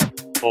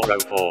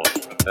404.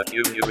 The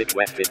tune you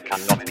requested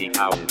cannot be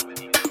found.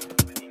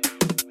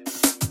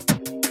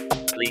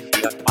 Please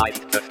be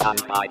advised to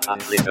stand by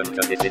and listen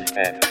to this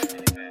instead.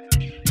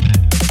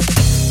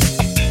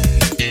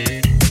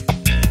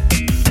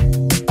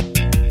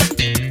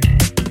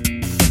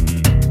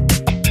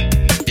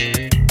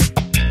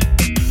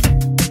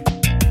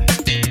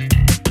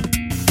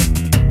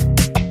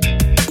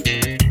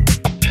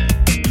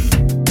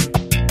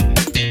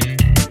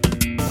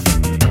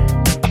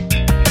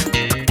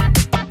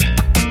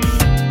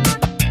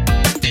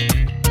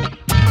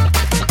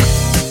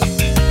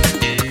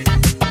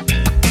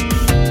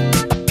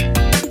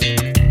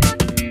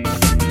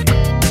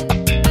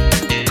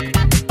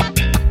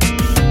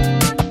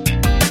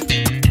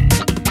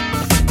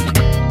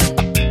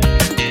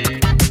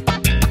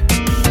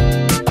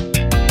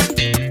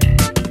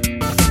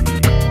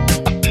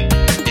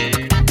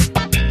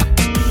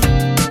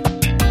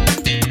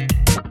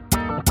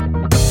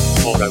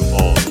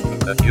 404.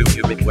 The tune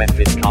you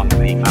requested can't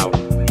be found.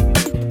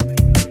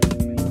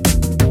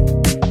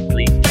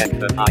 Please check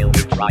the file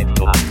you tried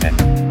to access.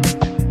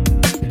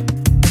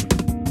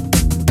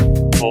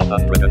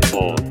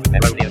 404.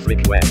 Erroneous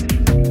request.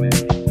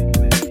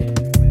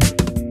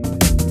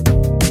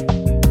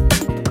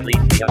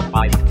 Please be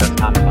advised to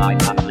stand by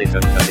and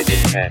listen to this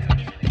instead.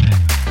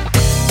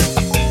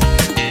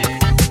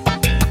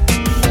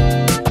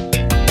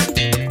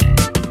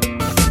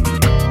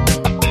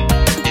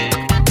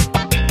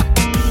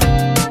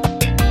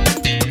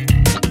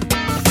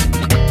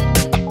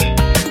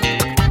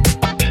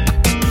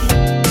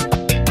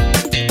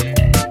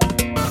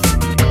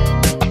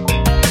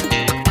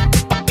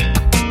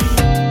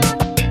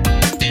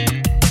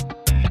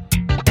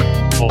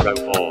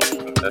 404.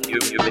 The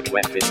tune you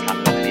requested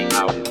cannot be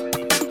found.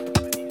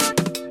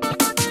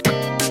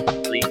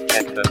 Please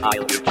check the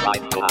file you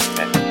tried to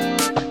access.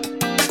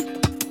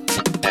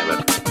 Error.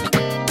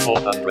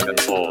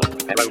 404.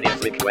 Erroneous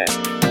request.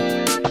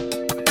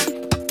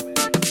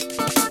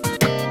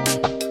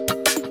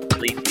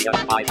 Please be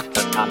advised to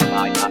stand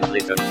by and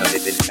listen to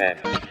this instead.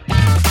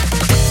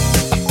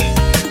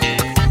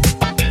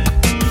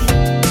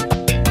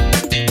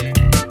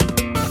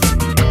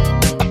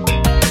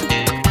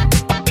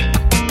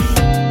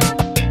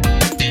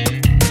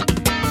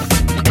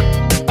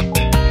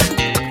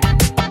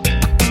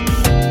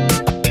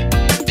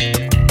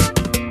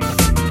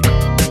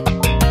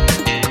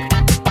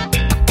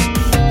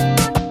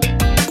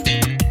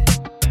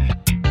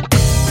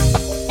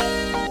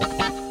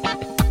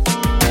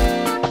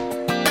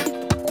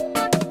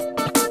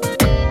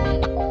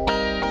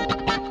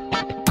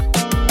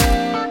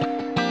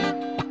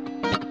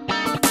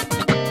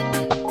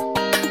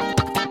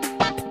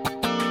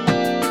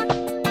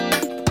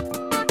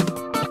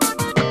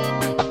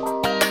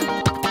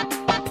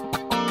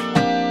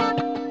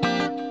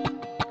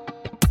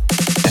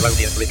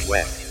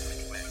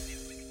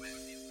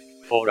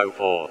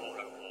 404.